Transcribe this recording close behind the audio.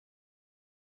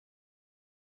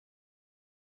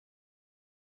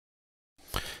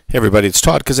Hey everybody, it's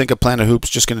Todd Kazinka, Planet Hoops.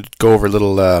 Just going to go over a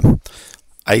little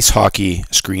ice hockey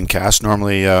screencast.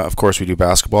 Normally, of course, we do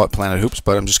basketball at Planet Hoops,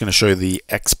 but I'm just going to show you the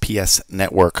XPS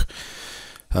Network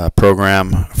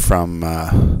program from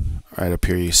right up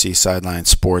here. You see Sideline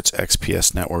Sports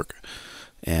XPS Network.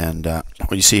 And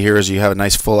what you see here is you have a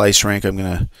nice full ice rink. I'm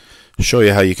going to show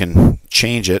you how you can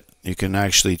change it. You can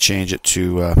actually change it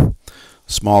to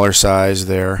smaller size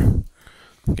there.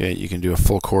 Okay, you can do a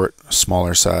full court,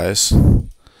 smaller size,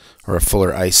 or a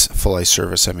full ice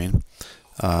surface. I mean,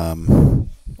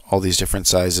 all these different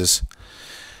sizes.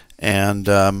 And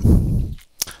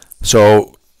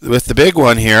so with the big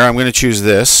one here, I'm going to choose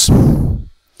this. And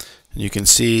you can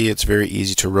see it's very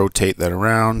easy to rotate that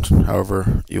around,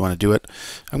 however you want to do it.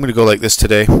 I'm going to go like this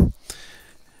today,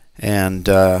 and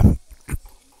I'm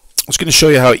just going to show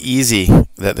you how easy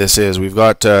that this is. We've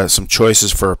got some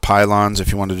choices for pylons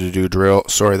if you wanted to do drill.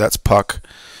 Sorry, that's puck.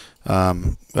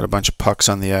 Got a bunch of pucks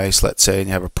on the ice, let's say, and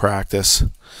you have a practice,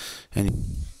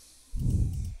 and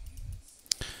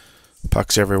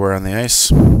pucks everywhere on the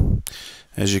ice.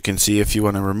 As you can see, if you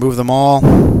want to remove them all,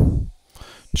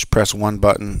 just press one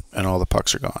button and all the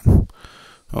pucks are gone.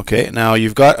 Okay, now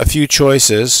you've got a few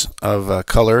choices of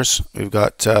colors. We've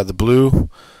got the blue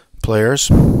players.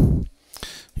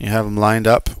 You have them lined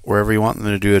up wherever you want them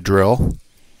to do a drill.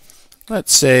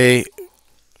 Let's say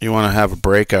you want to have a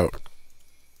breakout.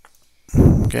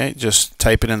 Okay, just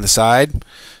type it in the side.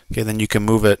 Okay, then you can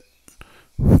move it,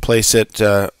 place it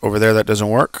over there. That doesn't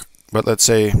work. But let's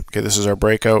say, okay, this is our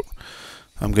breakout.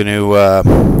 I'm going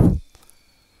to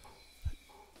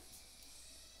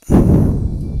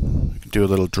do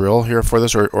a little drill here for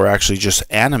this, or actually just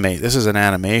animate. This is an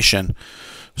animation,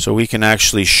 so we can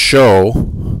actually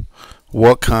show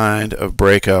what kind of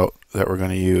breakout that we're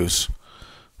going to use.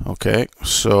 Okay,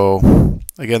 so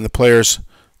again, the players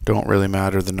don't really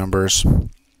matter, the numbers.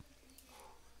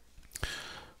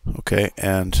 Okay,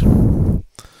 and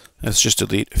let's just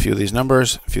delete a few of these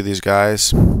numbers, a few of these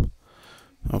guys.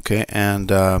 Okay,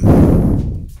 and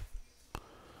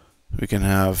we can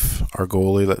have our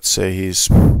goalie. Let's say he's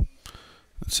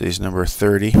number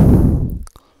 30,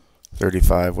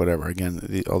 35, whatever.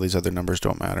 Again, all these other numbers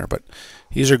don't matter, but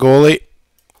he's our goalie.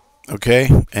 Okay,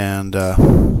 and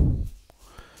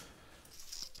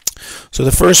so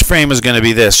the first frame is going to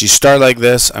be this. You start like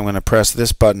this. I'm going to press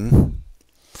this button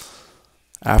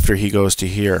after he goes to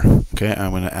here. Okay,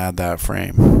 I'm going to add that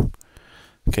frame.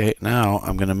 Okay, now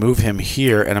I'm going to move him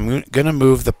here, and I'm going to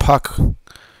move the puck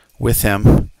with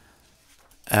him.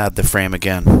 Add the frame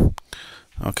again.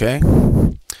 Okay,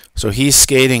 so he's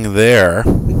skating there,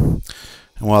 and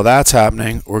while that's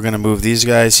happening, we're going to move these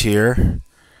guys here,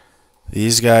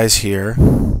 these guys here,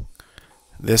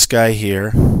 this guy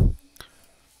here,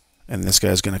 and this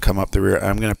guy's going to come up the rear.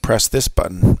 I'm going to press this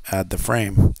button, add the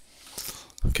frame.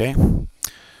 Okay,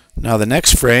 now the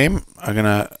next frame, I'm going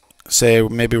to say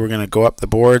maybe we're going to go up the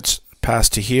boards, pass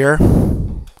to here.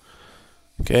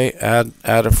 Okay, add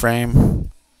a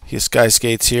frame. This guy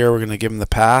skates here. We're going to give him the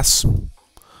pass.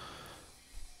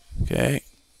 Okay,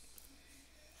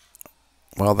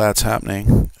 while that's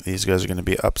happening, these guys are going to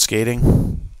be up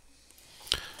skating.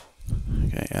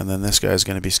 Okay, and then this guy's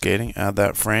going to be skating. Add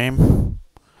that frame.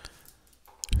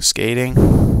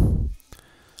 Skating,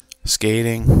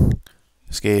 skating,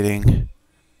 skating.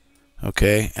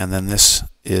 Okay, and then this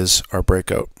is our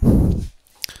breakout.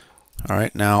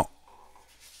 Alright, now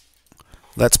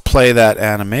let's play that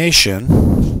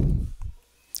animation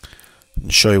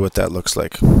and show you what that looks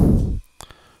like.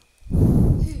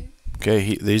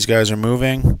 Okay, these guys are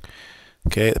moving.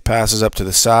 Okay, the pass is up to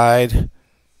the side.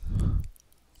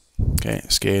 Okay,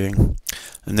 skating.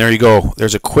 And there you go.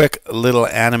 There's a quick little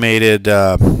animated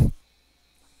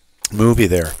movie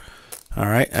there. All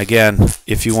right. Again,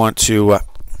 if you want to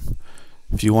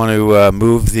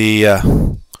move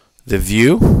the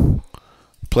view,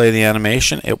 play the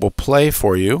animation, it will play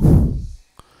for you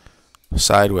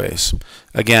sideways.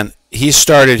 Again, he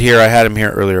started here. I had him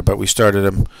here earlier, but we started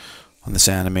him on this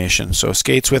animation. So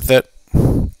skates with it.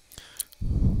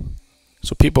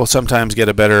 So people sometimes get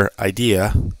a better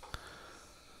idea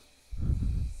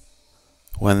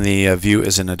when the view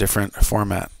is in a different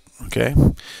format. Okay.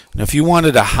 Now, if you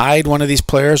wanted to hide one of these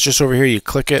players, just over here, you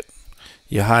click it,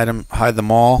 you hide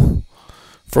them all.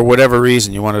 For whatever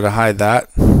reason, you wanted to hide that.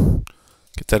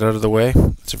 Get that out of the way.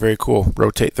 It's very cool.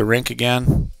 Rotate the rink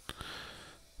again.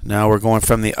 Now we're going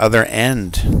from the other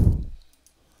end.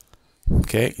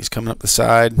 Okay, he's coming up the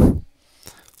side.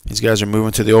 These guys are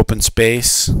moving to the open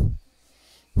space.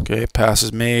 Okay, pass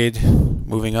is made,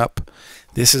 moving up.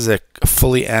 This is a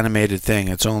fully animated thing.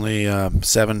 It's only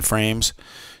 7 frames.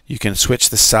 You can switch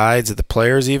the sides of the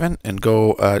players even and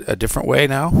go a different way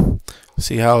now.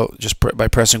 See how just by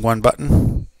pressing one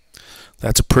button?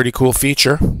 That's a pretty cool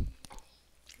feature.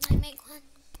 I make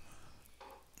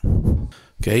one.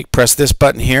 Okay, press this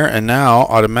button here, and now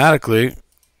automatically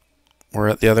we're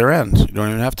at the other end. You don't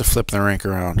even have to flip the rink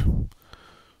around.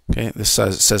 Okay, this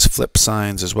says flip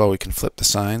signs as well. We can flip the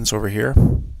signs over here.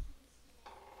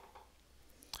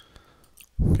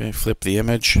 Okay, flip the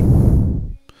image.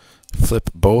 Flip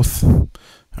both.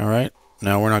 Alright,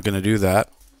 now we're not going to do that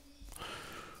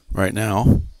right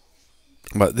now.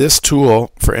 But this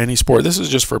tool for any sport, this is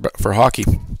just for hockey.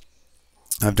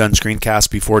 I've done screencasts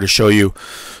before to show you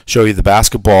the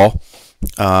basketball.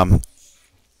 And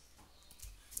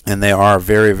they are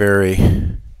very, very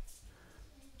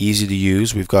easy to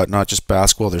use. We've got not just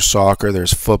basketball, there's soccer,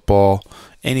 there's football,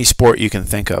 any sport you can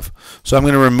think of. So I'm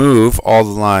going to remove all the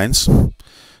lines.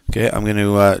 Okay, I'm going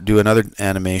to do another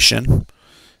animation,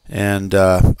 and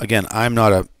again, I'm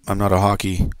not a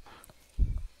hockey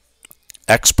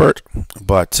expert,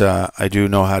 but I do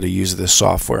know how to use this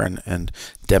software and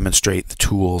demonstrate the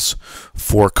tools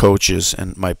for coaches.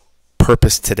 And my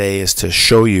purpose today is to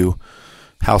show you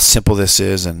how simple this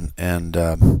is and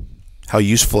how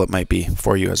useful it might be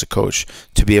for you as a coach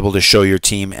to be able to show your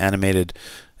team animated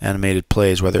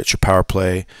plays, whether it's your power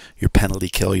play, your penalty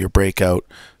kill, your breakout.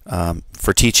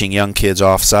 For teaching young kids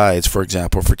offsides, for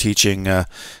example, for teaching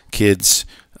kids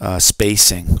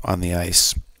spacing on the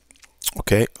ice.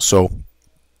 Okay, so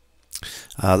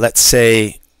let's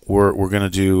say we're going to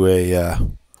do a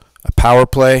power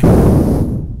play.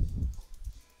 All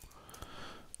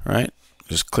right,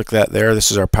 just click that there. This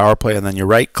is our power play, and then you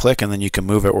right click, and then you can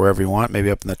move it wherever you want,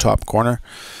 maybe up in the top corner.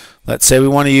 Let's say we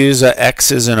want to use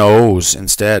X's and O's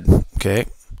instead. Okay.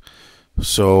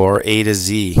 So, or A to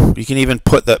Z. You can even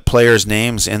put the players'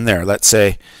 names in there. Let's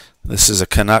say this is a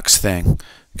Canucks thing.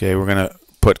 Okay, we're going to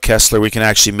put Kessler. We can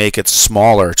actually make it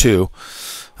smaller too.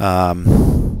 Let's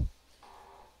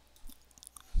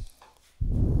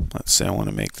say I want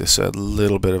to make this a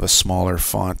little bit of a smaller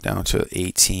font down to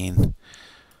 18.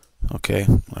 Okay,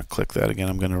 I'll click that again.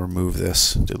 I'm going to remove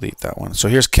this, delete that one. So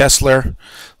here's Kessler.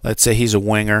 Let's say he's a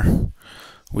winger.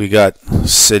 We got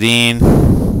Sedin.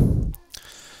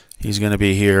 He's going to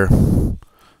be here.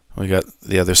 We got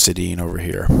the other Sedin over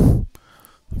here.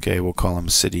 Okay, we'll call him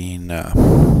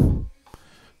Sedin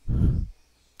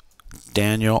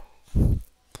Daniel.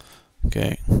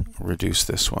 Okay, reduce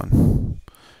this one.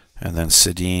 And then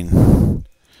Sedin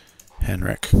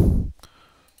Henrik.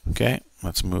 Okay,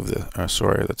 let's move the,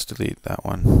 sorry, let's delete that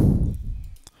one.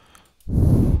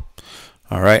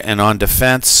 All right, and on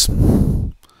defense,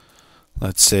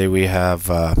 let's say we have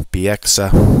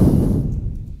Bieksa.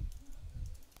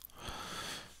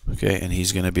 Okay, and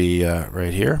he's going to be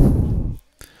right here.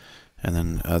 And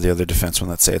then the other defenseman,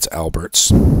 let's say it's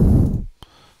Alberts.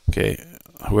 Okay,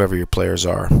 whoever your players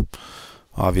are.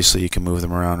 Obviously, you can move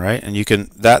them around, right? And you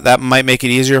can that might make it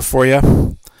easier for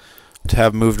you to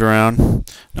have moved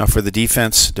around. Now for the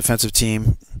defensive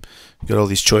team, you got all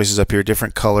these choices up here,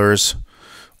 different colors,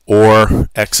 or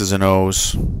X's and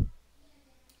O's.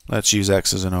 Let's use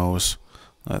X's and O's.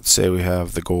 Let's say we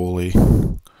have the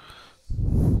goalie.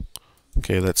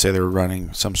 Okay, let's say they're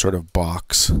running some sort of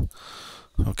box.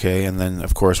 Okay, and then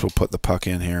of course we'll put the puck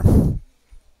in here.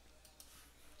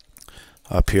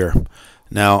 Up here.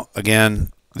 Now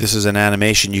again, this is an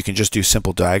animation. You can just do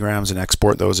simple diagrams and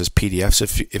export those as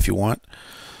PDFs if you want.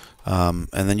 And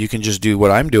then you can just do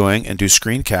what I'm doing and do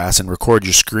screencasts and record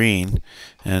your screen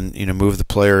and move the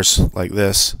players like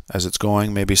this as it's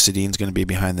going. Maybe Sedin's going to be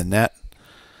behind the net.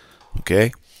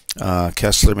 Okay,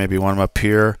 Kessler, maybe you want him up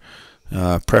here.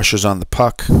 Pressures on the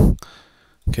puck.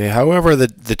 Okay, however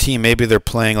the team, maybe they're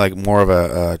playing like more of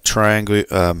a triangle,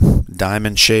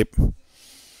 diamond shape.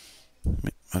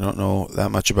 I don't know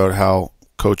that much about how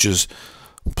coaches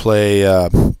play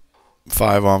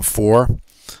 5-on-4,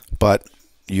 but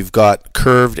you've got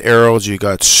curved arrows, you've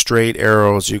got straight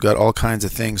arrows, you've got all kinds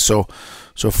of things. So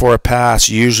for a pass,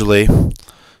 usually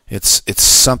it's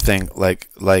something like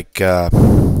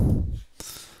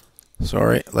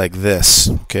this.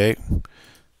 Okay,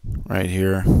 right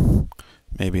here,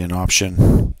 maybe an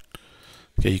option.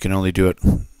 Okay, you can only do it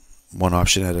one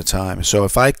option at a time. So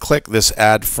if I click this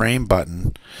add frame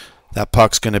button, that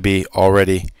puck's going to be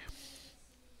already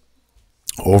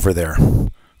over there.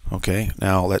 Okay,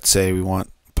 now let's say we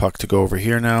want puck to go over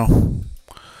here now.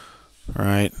 All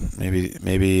right, maybe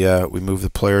we move the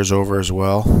players over as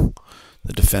well,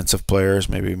 the defensive players.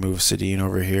 Maybe we move Sedin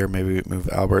over here. Maybe we move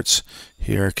Alberts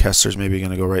here. Kessler's maybe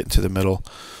going to go right into the middle.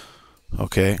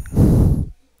 Okay,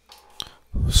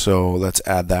 so let's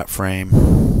add that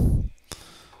frame.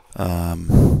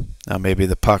 Now maybe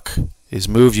the puck is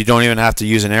moved. You don't even have to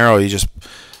use an arrow. You just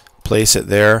place it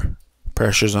there.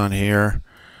 Pressure's on here.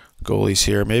 Goalie's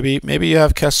here. Maybe you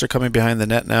have Kessler coming behind the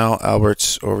net now.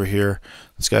 Albert's over here.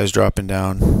 This guy's dropping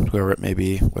down. Whoever it may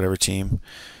be, whatever team.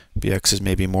 BX is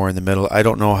maybe more in the middle. I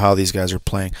don't know how these guys are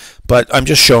playing, but I'm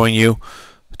just showing you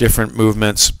different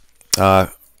movements.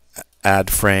 Add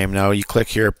frame. Now you click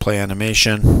here, play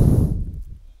animation.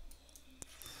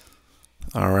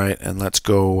 All right, and let's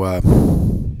go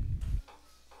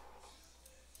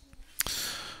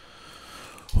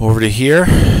over to here.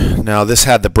 Now this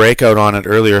had the breakout on it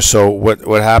earlier, so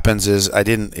what happens is I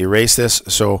didn't erase this,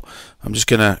 so I'm just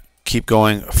gonna keep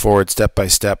going forward step by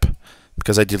step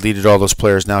because I deleted all those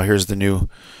players. Now here's the new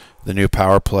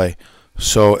power play.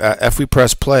 So if we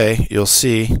press play, you'll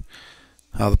see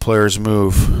how the players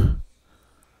move.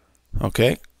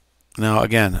 Okay, now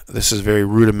again, this is very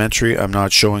rudimentary. I'm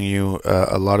not showing you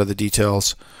a lot of the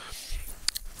details,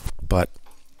 but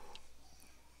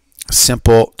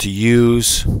simple to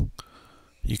use.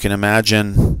 You can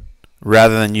imagine,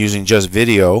 rather than using just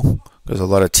video, because a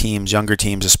lot of teams, younger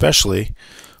teams especially,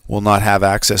 will not have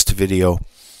access to video.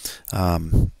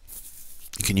 You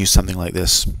can use something like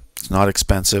this. It's not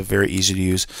expensive, very easy to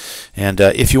use. And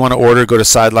if you want to order, go to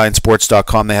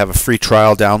sidelinesports.com. They have a free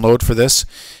trial download for this,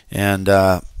 and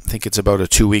I think it's about a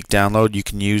 2-week download. You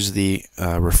can use the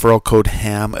referral code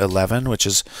HAM11, which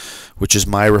is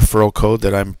my referral code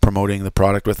that I'm promoting the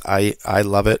product with. I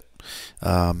love it,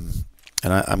 and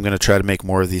I'm going to try to make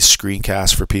more of these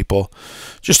screencasts for people,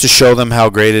 just to show them how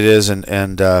great it is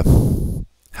and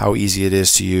how easy it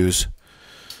is to use.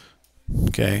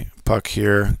 Okay, puck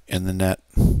here in the net.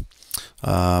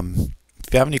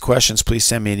 If you have any questions, please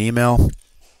send me an email,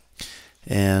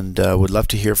 and would love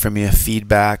to hear from you.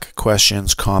 Feedback,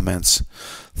 questions, comments.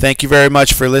 Thank you very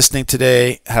much for listening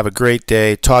today. Have a great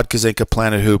day. Todd Kazinka,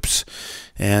 Planet Hoops,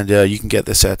 and you can get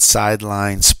this at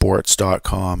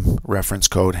sidelinesports.com, reference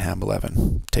code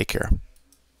HAM11. Take care.